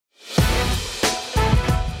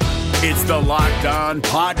It's the Locked On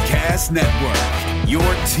Podcast Network, your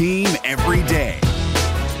team every day.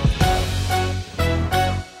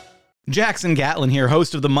 Jackson Gatlin here,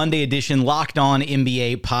 host of the Monday edition Locked On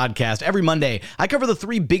NBA podcast. Every Monday, I cover the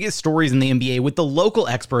three biggest stories in the NBA with the local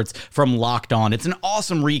experts from Locked On. It's an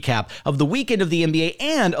awesome recap of the weekend of the NBA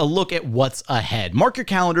and a look at what's ahead. Mark your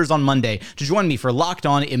calendars on Monday to join me for Locked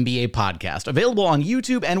On NBA podcast, available on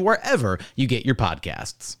YouTube and wherever you get your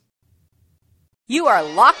podcasts. You are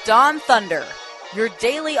Locked On Thunder, your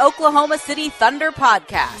daily Oklahoma City Thunder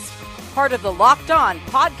podcast. Part of the Locked On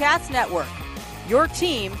Podcast Network, your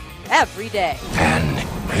team every day. And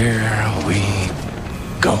here we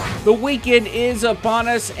go. The weekend is upon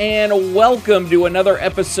us, and welcome to another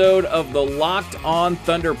episode of the Locked On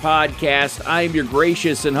Thunder podcast. I am your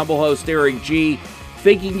gracious and humble host, Eric G.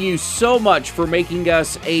 Thanking you so much for making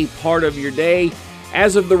us a part of your day.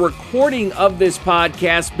 As of the recording of this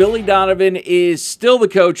podcast, Billy Donovan is still the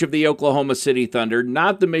coach of the Oklahoma City Thunder,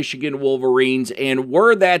 not the Michigan Wolverines, and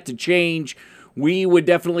were that to change, we would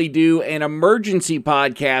definitely do an emergency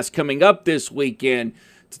podcast coming up this weekend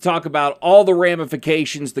to talk about all the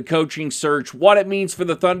ramifications, the coaching search, what it means for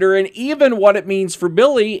the Thunder, and even what it means for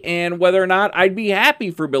Billy, and whether or not I'd be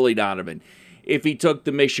happy for Billy Donovan if he took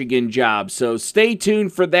the Michigan job. So stay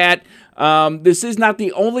tuned for that. This is not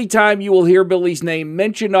the only time you will hear Billy's name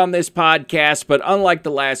mentioned on this podcast, but unlike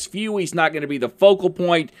the last few, he's not going to be the focal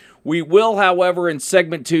point. We will, however, in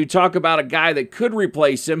segment 2, talk about a guy that could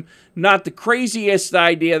replace him. Not the craziest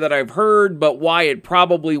idea that I've heard, but why it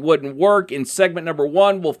probably wouldn't work. In segment number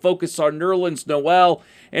 1, we'll focus on Nerlens Noel,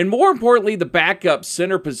 and more importantly, the backup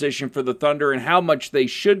center position for the Thunder and how much they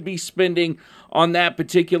should be spending on that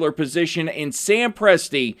particular position. And Sam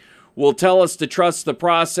Presti will tell us to trust the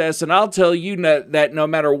process, and I'll tell you that no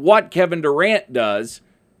matter what Kevin Durant does,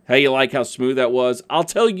 how you like how smooth that was? I'll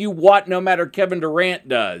tell you what, no matter Kevin Durant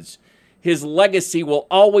does, his legacy will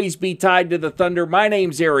always be tied to the Thunder. My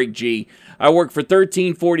name's Eric G. I work for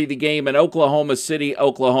 1340 The Game in Oklahoma City,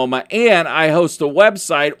 Oklahoma, and I host a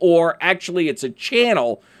website, or actually it's a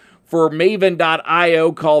channel for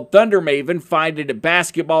Maven.io called Thunder Maven. Find it at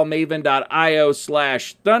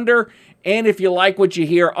basketballmaven.io/Thunder. And if you like what you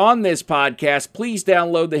hear on this podcast, please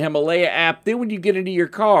download the Himalaya app. Then when you get into your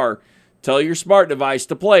car, tell your smart device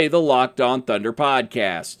to play the Locked On Thunder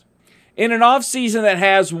podcast. In an offseason that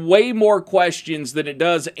has way more questions than it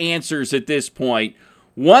does answers at this point,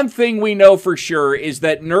 one thing we know for sure is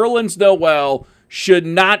that Nerlens Noel should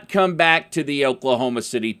not come back to the Oklahoma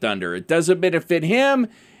City Thunder. It doesn't benefit him,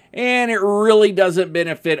 and it really doesn't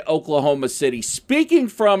benefit Oklahoma City. Speaking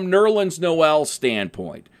from Nerlens Noel's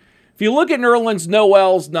standpoint, if you look at Nerlens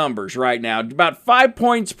Noel's numbers right now, about 5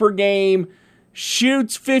 points per game,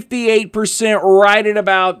 shoots 58%, right at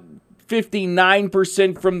about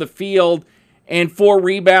 59% from the field, and 4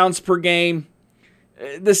 rebounds per game.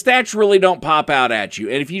 The stats really don't pop out at you.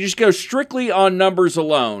 And if you just go strictly on numbers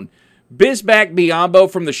alone, Bismack Biyombo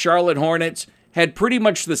from the Charlotte Hornets had pretty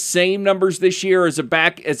much the same numbers this year as a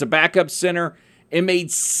backup center and made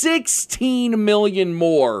 $16 million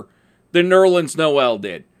more than Nerlens Noel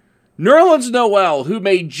did. Nerlens Noel, who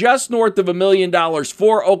made just north of $1 million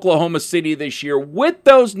for Oklahoma City this year, with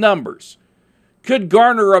those numbers, could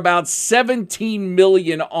garner about $17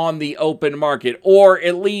 million on the open market. Or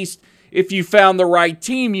at least, if you found the right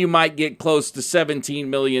team, you might get close to $17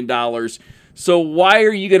 million. So why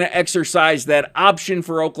are you going to exercise that option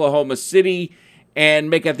for Oklahoma City and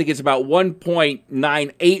make, I think it's about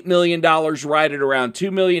 $1.98 million, right at around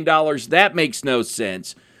 $2 million? That makes no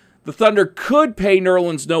sense. The Thunder could pay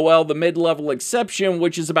Nerlens Noel the mid-level exception,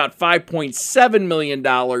 which is about $5.7 million.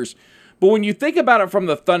 But when you think about it from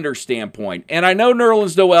the Thunder standpoint, and I know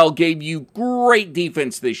Nerlens Noel gave you great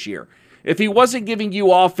defense this year. If he wasn't giving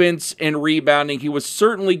you offense and rebounding, he was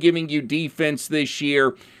certainly giving you defense this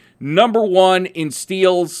year. Number 1 in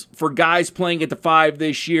steals for guys playing at the 5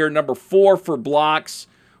 this year. Number 4 for blocks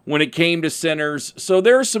when it came to centers. So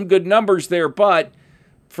there are some good numbers there, but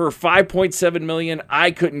for $5.7 million,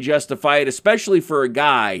 I couldn't justify it, especially for a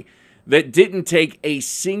guy that didn't take a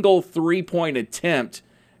single three-point attempt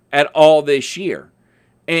at all this year.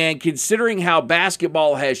 And considering how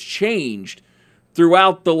basketball has changed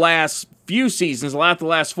throughout the last few seasons, throughout the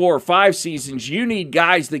last 4 or 5 seasons, you need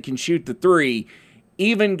guys that can shoot the 3,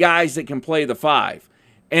 even guys that can play the 5.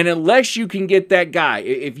 And unless you can get that guy,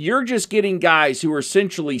 if you're just getting guys who are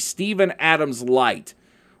essentially Steven Adams light,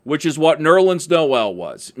 which is what Nerlens Noel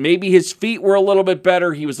was. Maybe his feet were a little bit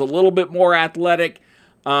better. He was a little bit more athletic.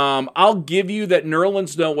 I'll give you that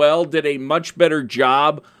Nerlens Noel did a much better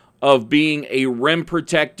job of being a rim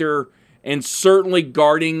protector and certainly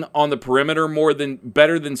guarding on the perimeter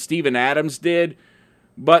better than Steven Adams did.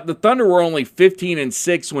 but the Thunder were only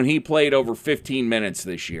 15-6 when he played over 15 minutes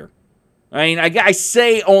this year. I mean, I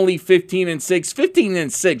say only 15-6.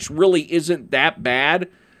 15-6 really isn't that bad.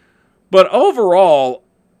 But overall,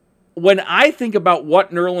 when I think about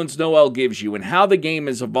what Nerlens Noel gives you and how the game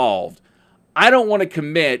has evolved, I don't want to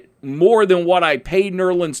commit more than what I paid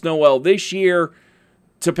Nerlens Noel this year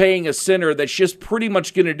to paying a center that's just pretty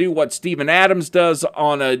much going to do what Steven Adams does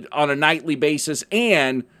on a nightly basis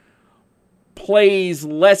and plays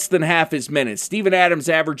less than half his minutes. Steven Adams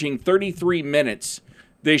averaging 33 minutes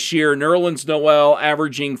this year. Nerlens Noel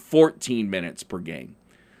averaging 14 minutes per game.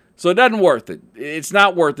 So it doesn't worth it. It's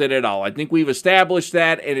not worth it at all. I think we've established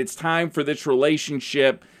that, and it's time for this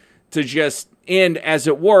relationship to just end, as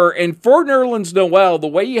it were. And for Nerlens Noel, the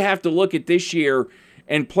way you have to look at this year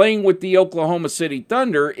and playing with the Oklahoma City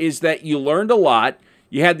Thunder is that you learned a lot.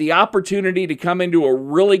 You had the opportunity to come into a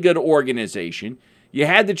really good organization. You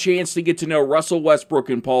had the chance to get to know Russell Westbrook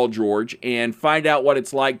and Paul George and find out what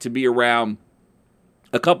it's like to be around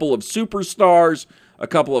a couple of superstars, a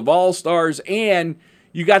couple of all-stars, and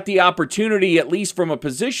you got the opportunity, at least from a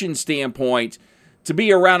position standpoint, to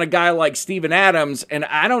be around a guy like Steven Adams. And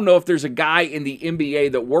I don't know if there's a guy in the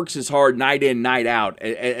NBA that works as hard night in, night out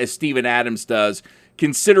as Steven Adams does,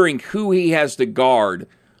 considering who he has to guard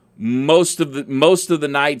most of the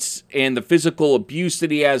nights and the physical abuse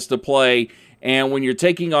that he has to play. And when you're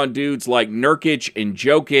taking on dudes like Nurkic and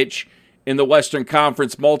Jokic in the Western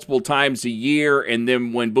Conference multiple times a year, and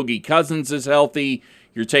then when Boogie Cousins is healthy,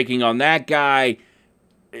 you're taking on that guy.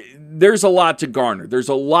 There's a lot to garner. There's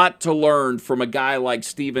a lot to learn from a guy like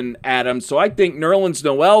Steven Adams. So I think Nerlens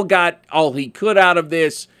Noel got all he could out of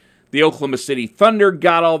this. The Oklahoma City Thunder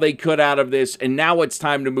got all they could out of this, and now it's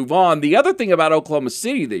time to move on. The other thing about Oklahoma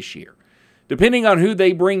City this year, depending on who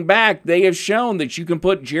they bring back, they have shown that you can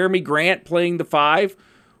put Jeremy Grant playing the 5.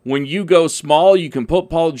 When you go small, you can put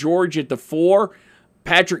Paul George at the 4.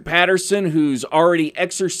 Patrick Patterson, who's already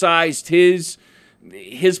exercised his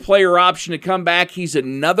player option to come back, he's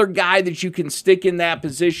another guy that you can stick in that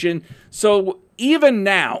position. So even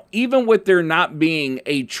now, even with there not being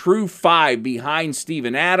a true 5 behind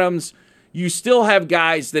Steven Adams, you still have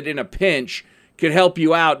guys that in a pinch could help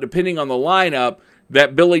you out depending on the lineup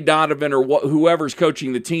that Billy Donovan or whoever's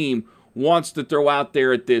coaching the team wants to throw out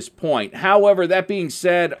there at this point. However, all that being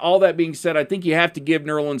said, I think you have to give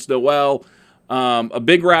Nerlens Noel a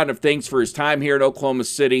big round of thanks for his time here at Oklahoma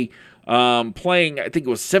City. Playing, I think it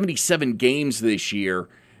was 77 games this year.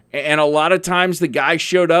 And a lot of times the guy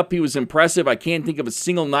showed up, he was impressive. I can't think of a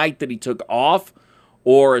single night that he took off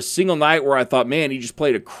or a single night where I thought, man, he just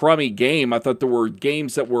played a crummy game. I thought there were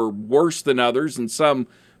games that were worse than others and some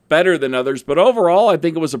better than others. But overall, I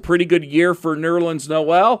think it was a pretty good year for Nerlens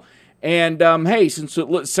Noel. And, hey, since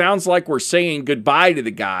it sounds like we're saying goodbye to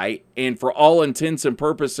the guy, and for all intents and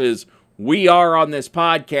purposes, we are on this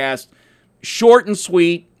podcast, short and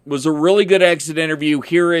sweet, was a really good exit interview.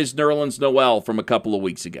 Here is Nerlens Noel from a couple of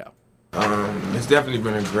weeks ago. It's definitely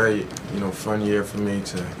been a great, fun year for me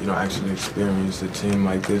to, actually experience a team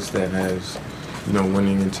like this that has,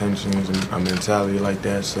 winning intentions and a mentality like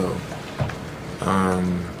that. So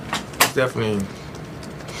it's definitely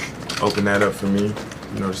opened that up for me,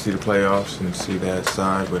 to see the playoffs and see that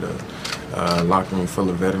side with a locker room full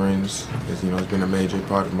of veterans. It's been a major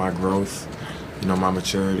part of my growth. My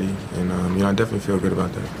maturity, and I definitely feel good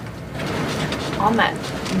about that. On that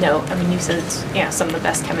note, you said it's some of the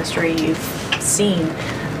best chemistry you've seen,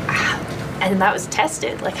 and that was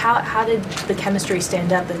tested. Like, how did the chemistry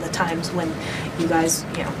stand up in the times when you guys,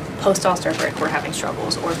 post All-Star break, were having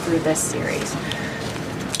struggles, or through this series?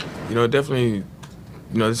 Definitely,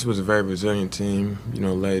 this was a very resilient team,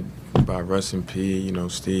 led by Russ and P,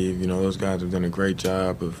 Steve, those guys have done a great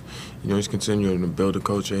job of, just continuing to build a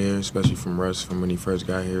culture here, especially from Russ from when he first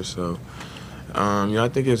got here. So, I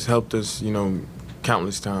think it's helped us,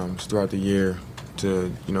 countless times throughout the year to,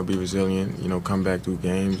 be resilient, come back through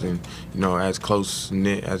games. And, as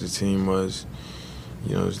close-knit as the team was,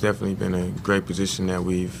 it's definitely been a great position that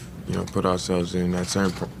we've, put ourselves in at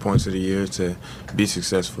certain points of the year to be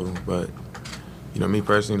successful. But, me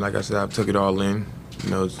personally, like I said, I took it all in.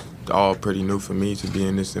 It's all pretty new for me to be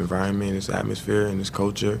in this environment, this atmosphere, and this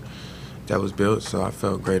culture that was built. So I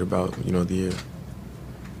felt great about, the year.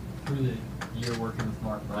 Through the year working with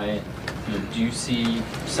Mark Bryant, do you see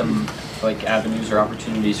some avenues or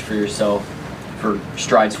opportunities for yourself for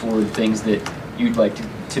strides forward, things that you'd like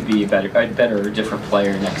to be a better or different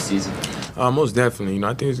player next season? Most definitely.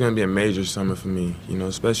 I think it's going to be a major summer for me,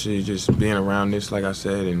 especially just being around this, like I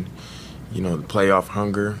said, and the playoff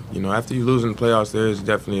hunger. After you lose in the playoffs, there is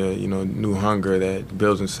definitely a, new hunger that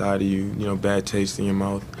builds inside of you, bad taste in your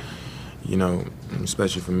mouth. you know,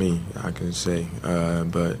 especially for me, I can say.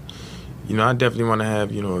 But, you know, I definitely want to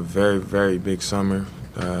have, you know, a very, very big summer,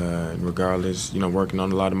 regardless, you know, working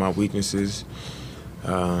on a lot of my weaknesses,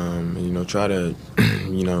 and, you know, try to,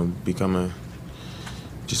 you know, become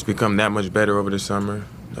that much better over the summer,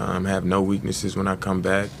 have no weaknesses when I come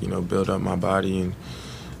back, you know, build up my body and,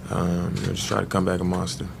 you know, just try to come back a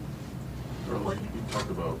monster. Like you talked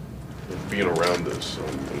about being around this,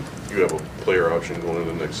 you have a player option going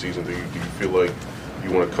into the next season. Do you feel like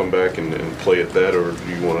you want to come back and play at that, or do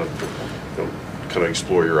you want to, you know, kind of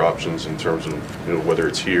explore your options in terms of, you know, whether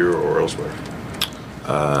it's here or elsewhere?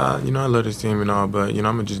 You know, I love this team and all, but, you know,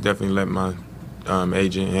 I'm going to just definitely let my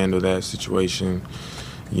agent handle that situation.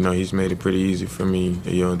 You know, he's made it pretty easy for me,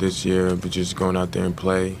 you know, this year, but just going out there and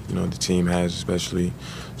play, you know, the team has especially.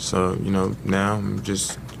 So, you know, now I'm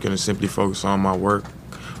just going to simply focus on my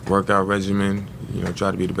workout regimen, you know,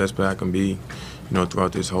 try to be the best player I can be, you know,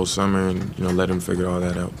 throughout this whole summer and, you know, let him figure all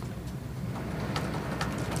that out.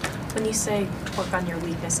 When you say work on your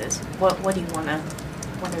weaknesses, what do you want to,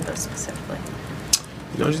 what are those specifically?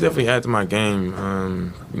 You know, just definitely add to my game.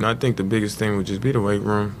 You know, I think the biggest thing would just be the weight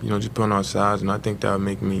room, you know, just putting on size, and I think that would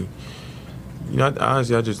make me, you know,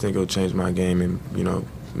 honestly, I just think it'll change my game and, you know,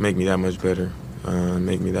 make me that much better,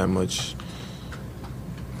 make me that much,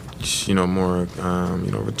 you know, more,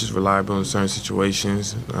 you know, just reliable in certain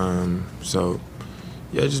situations. So,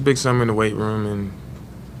 yeah, just big summer in the weight room, and,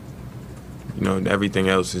 you know, everything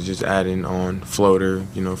else is just adding on floater,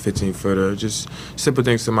 you know, 15-footer, just simple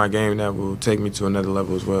things to my game that will take me to another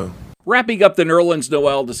level as well. Wrapping up the Nerlens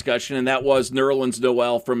Noel discussion, and that was Nerlens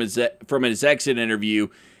Noel from his exit interview.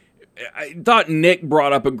 I thought Nick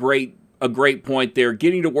brought up a great point there.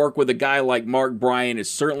 Getting to work with a guy like Mark Bryant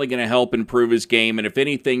is certainly going to help improve his game, and if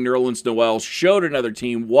anything, Nerlens Noel showed another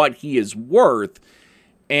team what he is worth,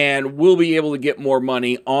 and we'll be able to get more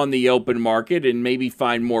money on the open market and maybe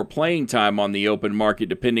find more playing time on the open market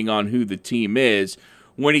depending on who the team is.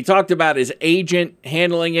 When he talked about his agent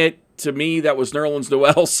handling it, to me, that was Nerlens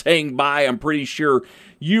Noel saying bye. I'm pretty sure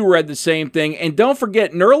you read the same thing. And don't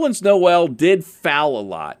forget, Nerlens Noel did foul a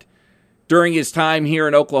lot during his time here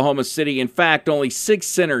in Oklahoma City. In fact, only 6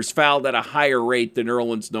 centers fouled at a higher rate than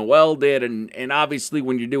Nerlens Noel did. And obviously,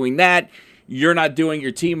 when you're doing that, you're not doing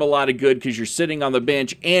your team a lot of good because you're sitting on the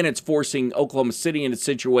bench, and it's forcing Oklahoma City into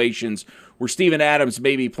situations where Steven Adams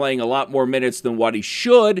may be playing a lot more minutes than what he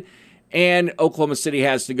should, and Oklahoma City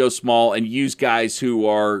has to go small and use guys who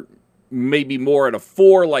are maybe more at a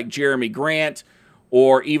 4 like Jeremy Grant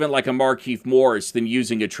or even like a Markieff Morris than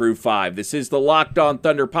using a true 5. This is the Locked On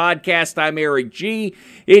Thunder podcast. I'm Eric G.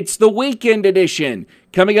 It's the weekend edition.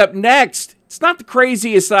 Coming up next, it's not the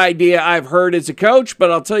craziest idea I've heard as a coach,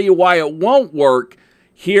 but I'll tell you why it won't work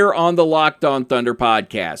here on the Locked On Thunder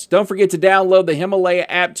podcast. Don't forget to download the Himalaya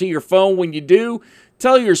app to your phone when you do.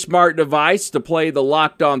 Tell your smart device to play the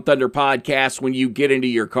Locked On Thunder podcast when you get into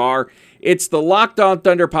your car. It's the Locked On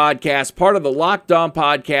Thunder podcast, part of the Locked On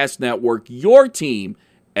Podcast Network, your team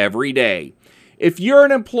every day. If you're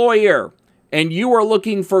an employer and you are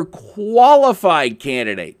looking for qualified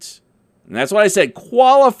candidates, and that's what I said,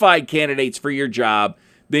 qualified candidates for your job,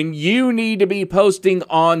 then you need to be posting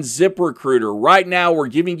on ZipRecruiter. Right now, we're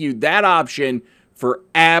giving you that option for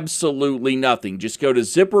absolutely nothing. Just go to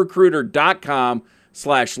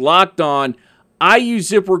ZipRecruiter.com/lockedon. I use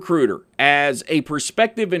ZipRecruiter as a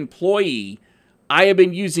prospective employee. I have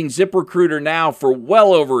been using ZipRecruiter now for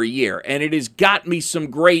well over a year, and it has got me some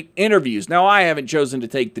great interviews. Now, I haven't chosen to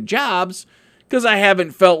take the jobs because I haven't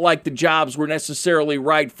felt like the jobs were necessarily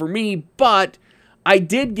right for me, but I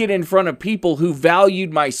did get in front of people who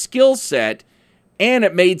valued my skill set, and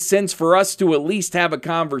it made sense for us to at least have a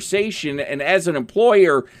conversation. And as an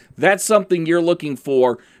employer, that's something you're looking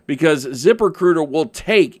for, because ZipRecruiter will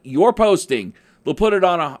take your posting, they'll put it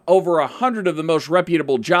on over 100 of the most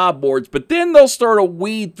reputable job boards, but then they'll start to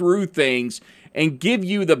weed through things and give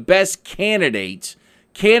you the best candidates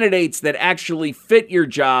that actually fit your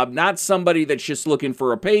job, not somebody that's just looking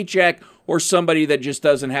for a paycheck or somebody that just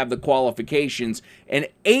doesn't have the qualifications. And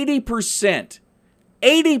 80%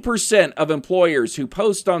 of employers who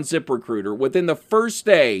post on ZipRecruiter within the first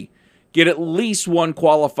day get at least one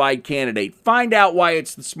qualified candidate. Find out why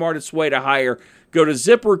it's the smartest way to hire. Go to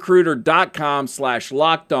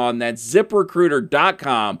ZipRecruiter.com/lockedon. That's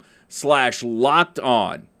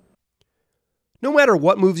ZipRecruiter.com/lockedon. No matter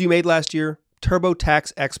what moves you made last year,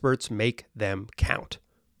 TurboTax experts make them count.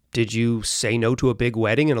 Did you say no to a big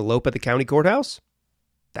wedding and elope at the county courthouse?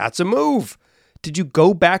 That's a move. Did you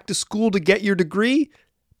go back to school to get your degree?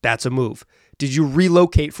 That's a move. Did you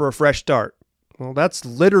relocate for a fresh start? Well, that's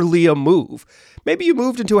literally a move. Maybe you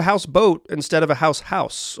moved into a houseboat instead of a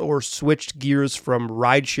house, or switched gears from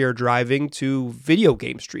rideshare driving to video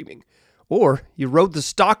game streaming. Or you rode the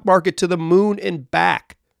stock market to the moon and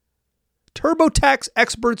back. TurboTax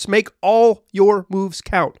experts make all your moves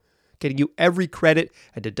count, getting you every credit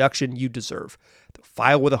and deduction you deserve. They'll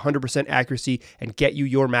file with 100% accuracy and get you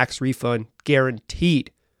your max refund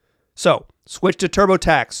guaranteed. So, switch to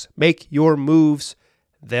TurboTax. Make your moves.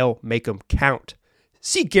 They'll make them count.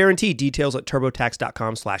 See guarantee details at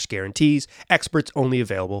turbotax.com/guarantees. Experts only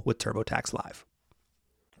available with TurboTax Live.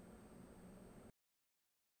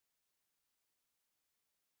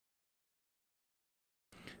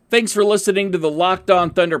 Thanks for listening to the Locked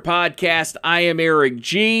On Thunder podcast. I am Eric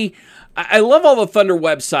G. I love all the Thunder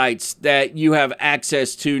websites that you have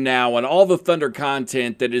access to now and all the Thunder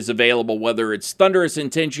content that is available, whether it's Thunderous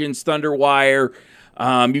Intentions, Thunderwire.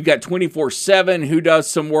 You've got 24/7 who does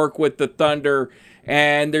some work with the Thunder.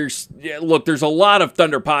 And there's a lot of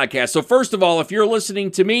Thunder podcasts. So first of all, if you're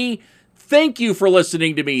listening to me, thank you for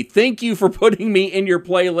listening to me. Thank you for putting me in your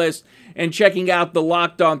playlist and checking out the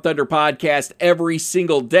Locked On Thunder podcast every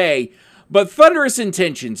single day. But Thunderous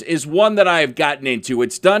Intentions is one that I have gotten into.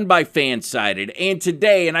 It's done by Fansided. And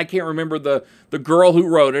today, and I can't remember the girl who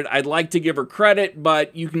wrote it, I'd like to give her credit,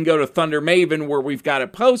 but you can go to Thunder Maven where we've got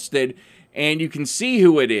it posted, and you can see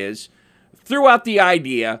who it is. Threw out the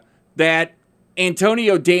idea that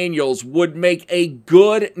Antonio Daniels would make a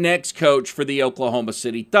good next coach for the Oklahoma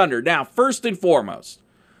City Thunder. Now, first and foremost,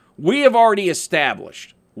 we have already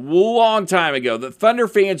established a long time ago that Thunder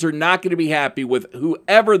fans are not going to be happy with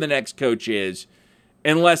whoever the next coach is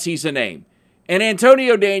unless he's a name. And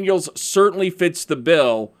Antonio Daniels certainly fits the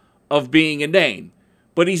bill of being a name,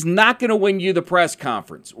 but he's not going to win you the press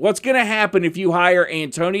conference. What's going to happen if you hire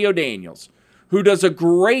Antonio Daniels, who does a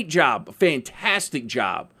great job, a fantastic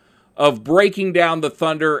job, of breaking down the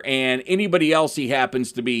Thunder and anybody else he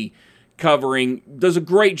happens to be covering, does a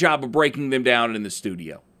great job of breaking them down in the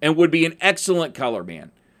studio and would be an excellent color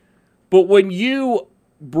man. But when you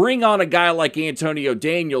bring on a guy like Antonio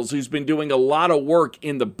Daniels, who's been doing a lot of work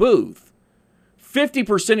in the booth,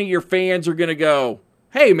 50% of your fans are going to go,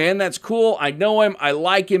 hey man, that's cool. I know him. I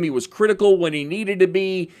like him. He was critical when he needed to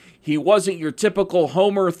be. He wasn't your typical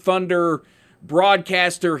Homer Thunder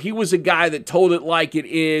broadcaster. He was a guy that told it like it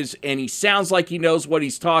is, and he sounds like he knows what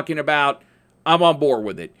he's talking about. I'm on board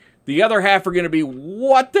with it. The other half are going to be,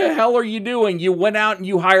 what the hell are you doing? You went out and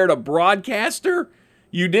you hired a broadcaster?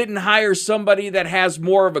 You didn't hire somebody that has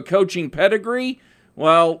more of a coaching pedigree?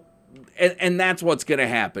 Well, and that's what's going to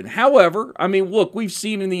happen. However, I mean, look, we've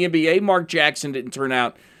seen in the NBA, Mark Jackson didn't turn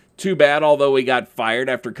out too bad, although he got fired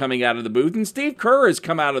after coming out of the booth, and Steve Kerr has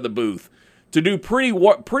come out of the booth to do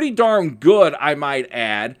pretty darn good, I might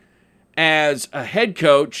add, as a head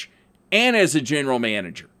coach and as a general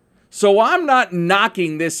manager. So I'm not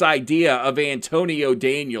knocking this idea of Antonio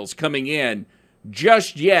Daniels coming in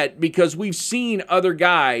just yet, because we've seen other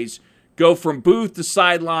guys go from booth to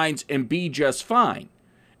sidelines and be just fine.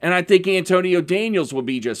 And I think Antonio Daniels will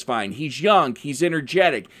be just fine. He's young. He's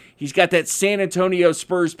energetic. He's got that San Antonio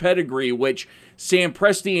Spurs pedigree, which Sam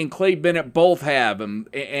Presti and Clay Bennett both have.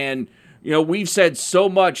 And you know, we've said so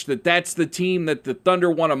much that that's the team that the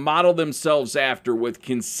Thunder want to model themselves after, with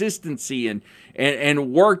consistency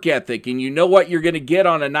and work ethic. And you know what you're going to get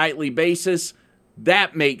on a nightly basis?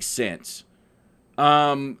 That makes sense.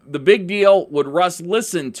 The big deal, would Russ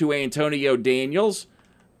listen to Antonio Daniels?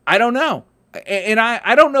 I don't know. And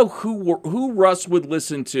I don't know who Russ would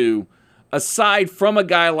listen to aside from a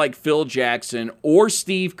guy like Phil Jackson or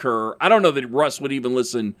Steve Kerr. I don't know that Russ would even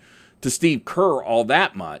listen to Steve Kerr all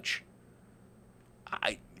that much.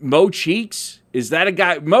 Mo Cheeks, is that a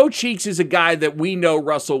guy? Mo Cheeks is a guy that we know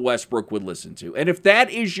Russell Westbrook would listen to. And if that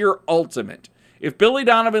is your ultimate, if Billy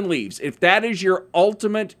Donovan leaves, if that is your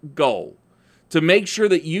ultimate goal, to make sure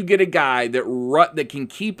that you get a guy that can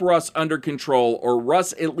keep Russ under control, or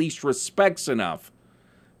Russ at least respects enough,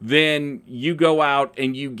 then you go out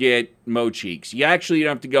and you get Mo Cheeks. You actually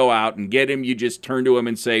don't have to go out and get him. You just turn to him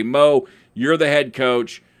and say, Mo, you're the head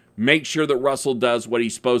coach. Make sure that Russell does what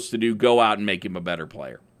he's supposed to do. Go out and make him a better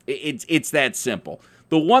player. It's that simple.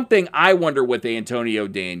 The one thing I wonder with Antonio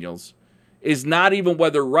Daniels is not even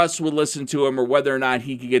whether Russ would listen to him or whether or not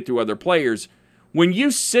he could get through other players. When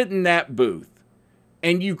you sit in that booth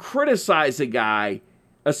and you criticize a guy,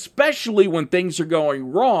 especially when things are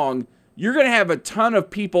going wrong, you're going to have a ton of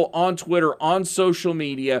people on Twitter, on social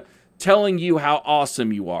media, telling you how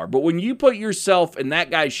awesome you are. But when you put yourself in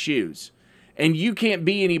that guy's shoes and you can't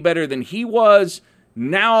be any better than he was,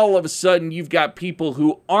 now all of a sudden you've got people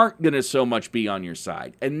who aren't going to so much be on your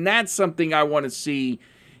side. And that's something I want to see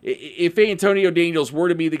If Antonio Daniels were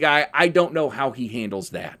to be the guy, I don't know how he handles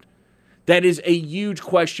that. That is a huge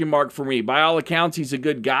question mark for me. By all accounts, he's a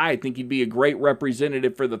good guy. I think he'd be a great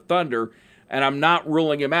representative for the Thunder, and I'm not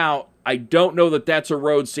ruling him out. I don't know that that's a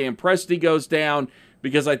road Sam Presti goes down,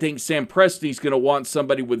 because I think Sam Presti's going to want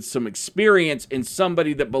somebody with some experience and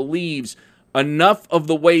somebody that believes enough of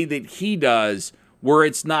the way that he does where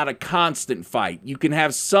it's not a constant fight. You can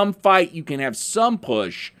have some fight, you can have some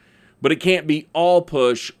push, but it can't be all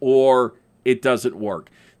push or it doesn't work.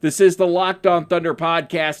 This is the Locked On Thunder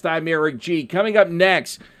podcast. I'm Eric G. Coming up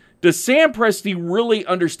next, does Sam Presti really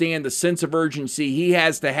understand the sense of urgency he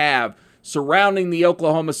has to have surrounding the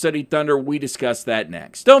Oklahoma City Thunder? We discuss that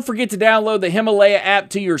next. Don't forget to download the Himalaya app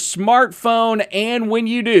to your smartphone, and when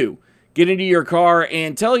you do, get into your car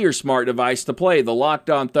and tell your smart device to play the Locked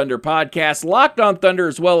On Thunder podcast. Locked On Thunder,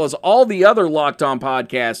 as well as all the other Locked On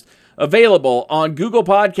podcasts, available on Google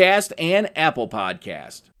Podcast and Apple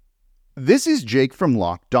Podcast. This is Jake from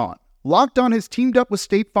Locked On. Locked On has teamed up with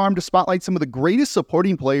State Farm to spotlight some of the greatest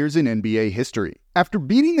supporting players in NBA history. After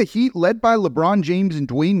beating the Heat led by LeBron James and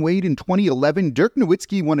Dwayne Wade in 2011, Dirk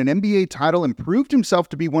Nowitzki won an NBA title and proved himself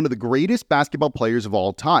to be one of the greatest basketball players of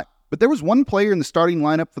all time. But there was one player in the starting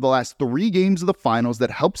lineup for the last 3 games of the finals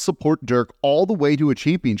that helped support Dirk all the way to a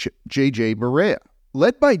championship, JJ Barea.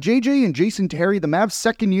 Led by JJ and Jason Terry, the Mavs'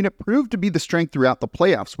 second unit proved to be the strength throughout the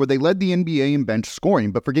playoffs, where they led the NBA in bench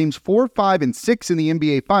scoring. But for games 4, 5, and 6 in the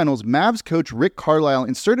NBA Finals, Mavs coach Rick Carlisle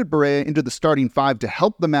inserted Barea into the starting 5 to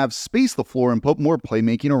help the Mavs space the floor and put more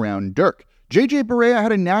playmaking around Dirk. JJ Barea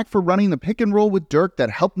had a knack for running the pick and roll with Dirk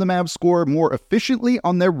that helped the Mavs score more efficiently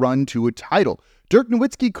on their run to a title. Dirk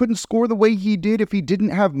Nowitzki couldn't score the way he did if he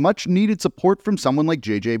didn't have much needed support from someone like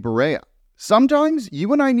JJ Barea. Sometimes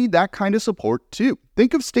you and I need that kind of support too.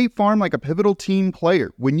 Think of State Farm like a pivotal team player.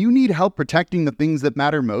 When you need help protecting the things that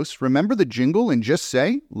matter most, remember the jingle and just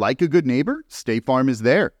say, like a good neighbor, State Farm is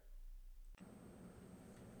there.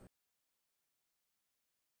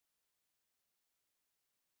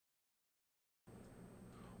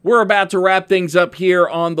 We're about to wrap things up here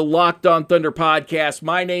on the Locked On Thunder podcast.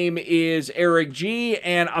 My name is Eric G,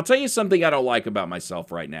 and I'll tell you something I don't like about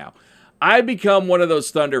myself right now. I become one of those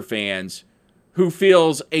Thunder fans who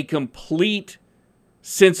feels a complete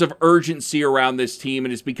sense of urgency around this team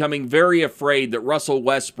and is becoming very afraid that Russell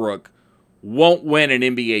Westbrook won't win an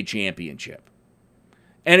NBA championship.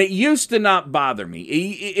 And it used to not bother me.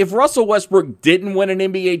 If Russell Westbrook didn't win an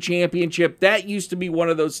NBA championship, that used to be one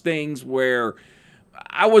of those things where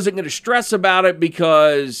I wasn't going to stress about it,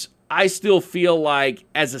 because I still feel like,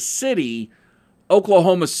 as a city,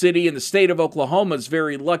 Oklahoma City and the state of Oklahoma is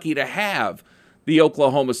very lucky to have the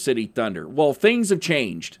Oklahoma City Thunder. Well, things have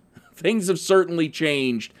changed. Things have certainly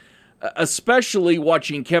changed, especially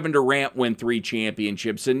watching Kevin Durant win 3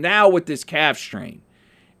 championships. And now with this calf strain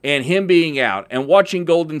and him being out, and watching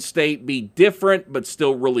Golden State be different but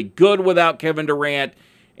still really good without Kevin Durant.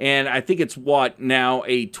 And I think it's now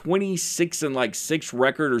a 26-6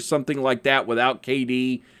 record or something like that without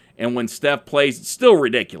KD. And when Steph plays, it's still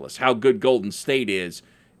ridiculous how good Golden State is,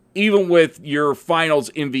 even with your finals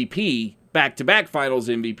MVP, back-to-back finals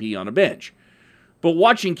MVP on a bench. But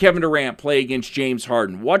watching Kevin Durant play against James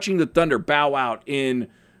Harden, watching the Thunder bow out in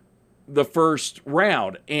the first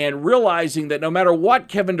round, and realizing that no matter what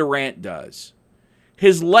Kevin Durant does,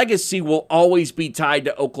 his legacy will always be tied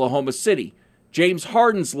to Oklahoma City. James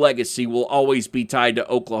Harden's legacy will always be tied to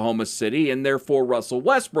Oklahoma City, and therefore Russell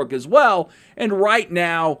Westbrook as well. And right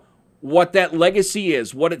now, what that legacy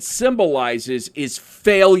is, what it symbolizes, is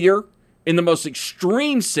failure in the most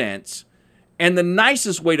extreme sense. And the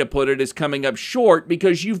nicest way to put it is coming up short,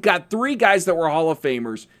 because you've got 3 guys that were Hall of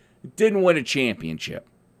Famers, didn't win a championship.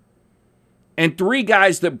 And 3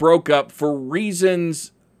 guys that broke up for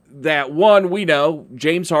reasons that, one, we know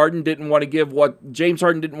James Harden didn't want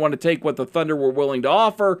to take what the Thunder were willing to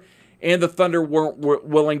offer, and the Thunder weren't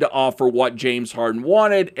willing to offer what James Harden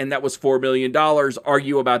wanted, and that was $4 million.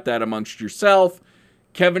 Argue about that amongst yourself.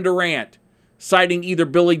 Kevin Durant citing either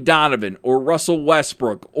Billy Donovan or Russell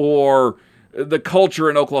Westbrook or the culture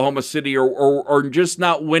in Oklahoma City, or just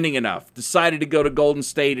not winning enough, decided to go to Golden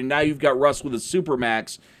State, and now you've got Russ with a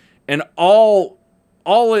supermax, and it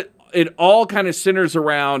all kind of centers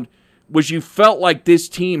around was you felt like this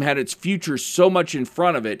team had its future so much in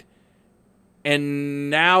front of it, and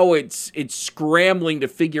now it's scrambling to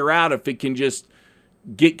figure out if it can just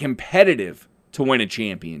get competitive to win a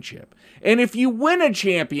championship. And if you win a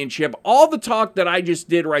championship, all the talk that I just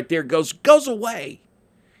did right there goes away.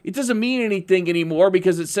 It doesn't mean anything anymore,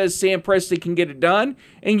 because it says Sam Presti can get it done,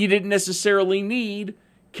 and you didn't necessarily need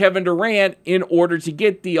Kevin Durant in order to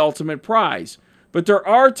get the ultimate prize. But there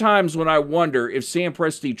are times when I wonder if Sam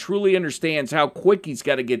Presti truly understands how quick he's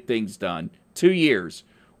got to get things done. 2 years.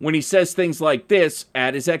 When he says things like this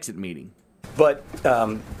at his exit meeting. But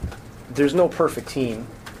there's no perfect team.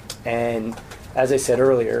 And as I said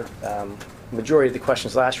earlier, majority of the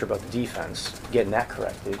questions last year about the defense, getting that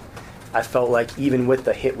corrected, I felt like even with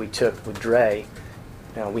the hit we took with Dre,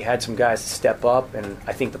 we had some guys to step up, and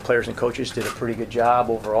I think the players and coaches did a pretty good job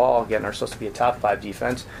overall getting ourselves to be a top 5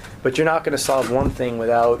 defense. But you're not going to solve one thing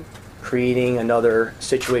without creating another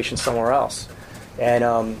situation somewhere else. And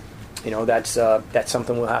that's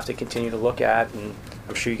something we'll have to continue to look at, and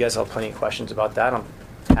I'm sure you guys have plenty of questions about that. I'm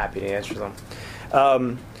happy to answer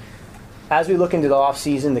them. As we look into the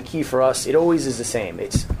offseason, the key for us, it always is the same.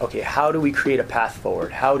 It's, okay, how do we create a path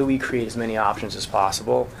forward? How do we create as many options as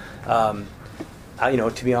possible?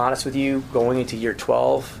 To be honest with you, going into year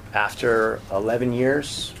 12 after 11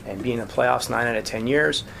 years and being in the playoffs 9 out of 10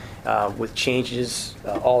 years, with changes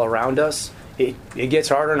all around us, it gets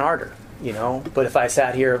harder and harder, But if I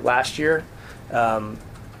sat here last year,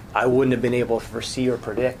 I wouldn't have been able to foresee or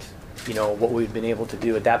predict, what we've been able to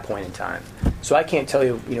do at that point in time. So I can't tell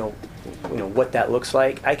you, what that looks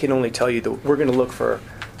like. I can only tell you that we're going to look for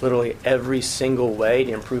literally every single way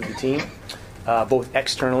to improve the team, both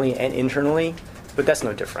externally and internally, but that's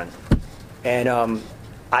no different. And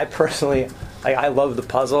I personally, I love the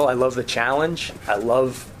puzzle. I love the challenge. I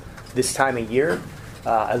love this time of year.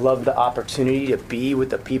 I love the opportunity to be with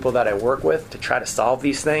the people that I work with to try to solve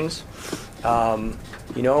these things. There's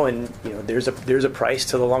a price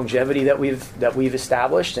to the longevity that we've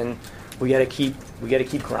established, and we got to keep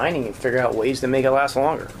grinding and figure out ways to make it last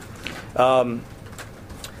longer.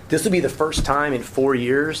 This will be the first time in 4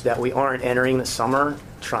 years that we aren't entering the summer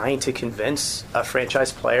trying to convince a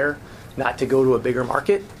franchise player not to go to a bigger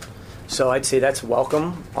market. So I'd say that's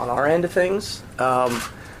welcome on our end of things.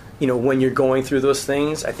 When you're going through those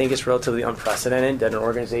things, I think it's relatively unprecedented that an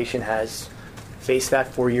organization has faced that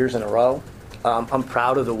 4 years in a row. I'm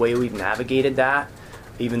proud of the way we've navigated that,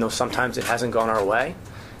 even though sometimes it hasn't gone our way.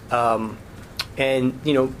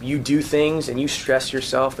 You do things and you stress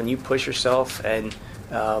yourself and you push yourself, and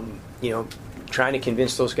trying to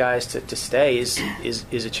convince those guys to stay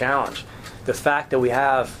is a challenge. The fact that we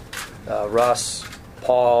have Russ,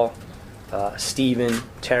 Paul, Steven,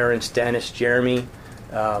 Terrence, Dennis, Jeremy,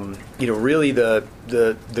 really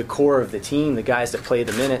the core of the team, the guys that play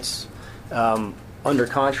the minutes under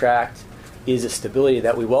contract, is a stability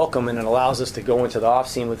that we welcome, and it allows us to go into the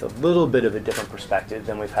offseason with a little bit of a different perspective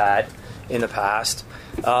than we've had in the past.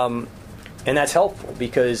 And that's helpful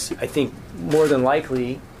because I think more than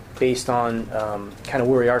likely, based on kind of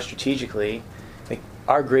where we are strategically,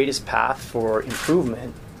 our greatest path for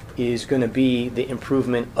improvement is going to be the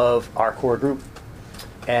improvement of our core group.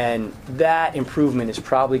 And that improvement is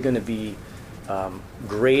probably going to be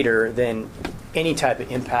greater than any type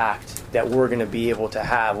of impact that we're going to be able to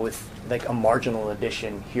have with like a marginal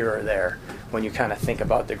addition here or there when you kind of think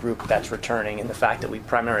about the group that's returning and the fact that we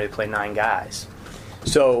primarily play 9 guys.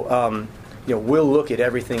 So, we'll look at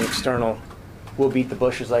everything external. We'll beat the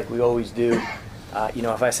bushes like we always do.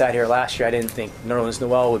 If I sat here last year, I didn't think Nerlens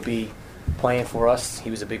Noel would be playing for us. He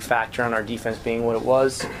was a big factor on our defense being what it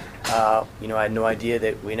was. I had no idea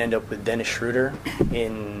that we'd end up with Dennis Schroeder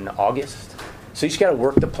in August. So you just got to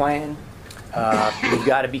work the plan. You've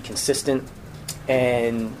got to be consistent.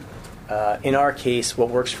 And in our case, what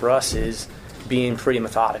works for us is being pretty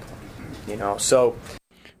methodical. So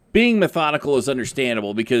being methodical is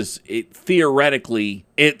understandable because theoretically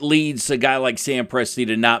it leads a guy like Sam Presti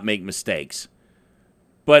to not make mistakes.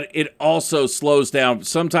 But it also slows down.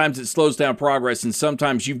 Sometimes it slows down progress, and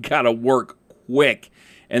sometimes you've got to work quick.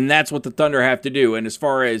 And that's what the Thunder have to do. And as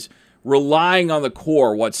far as relying on the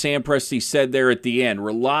core, what Sam Presti said there at the end,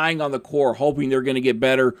 relying on the core, hoping they're going to get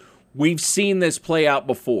better, we've seen this play out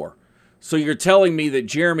before. So you're telling me that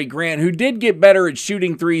Jeremy Grant, who did get better at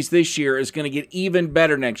shooting threes this year, is going to get even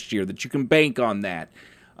better next year, that you can bank on that.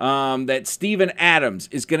 That Steven Adams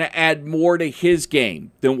is going to add more to his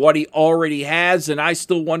game than what he already has, and I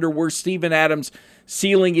still wonder where Steven Adams'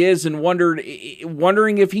 ceiling is and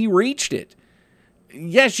wondering if he reached it.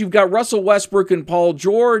 Yes, you've got Russell Westbrook and Paul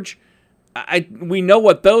George. We know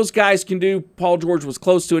what those guys can do. Paul George was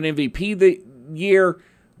close to an MVP the year,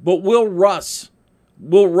 but will Russ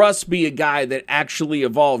be a guy that actually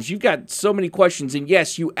evolves? You've got so many questions, and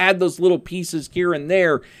yes, you add those little pieces here and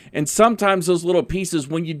there, and sometimes those little pieces,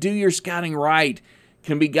 when you do your scouting right,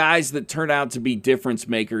 can be guys that turn out to be difference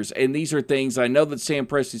makers, and these are things I know that Sam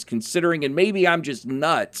Presti's considering, and maybe I'm just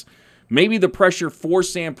nuts. Maybe the pressure for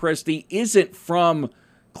Sam Presti isn't from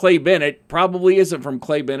Clay Bennett probably isn't from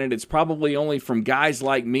Clay Bennett. It's probably only from guys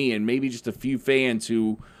like me and maybe just a few fans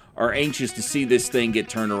who are anxious to see this thing get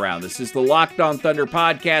turned around. This is the Locked On Thunder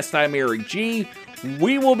podcast. I'm Eric G.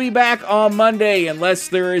 We will be back on Monday unless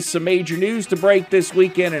there is some major news to break this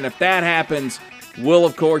weekend, and if that happens, we'll,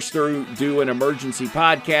 of course, do an emergency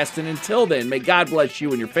podcast. And until then, may God bless you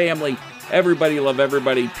and your family. Everybody love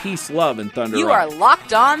everybody. Peace, love, and Thunder. You are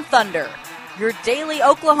Locked On Thunder, your daily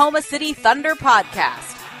Oklahoma City Thunder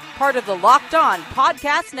podcast. Part of the Locked On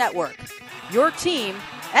Podcast Network, your team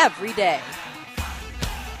every day.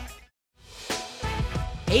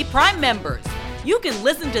 Hey, Prime members, you can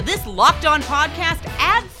listen to this Locked On podcast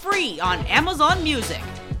ad-free on Amazon Music.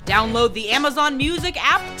 Download the Amazon Music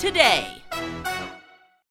app today.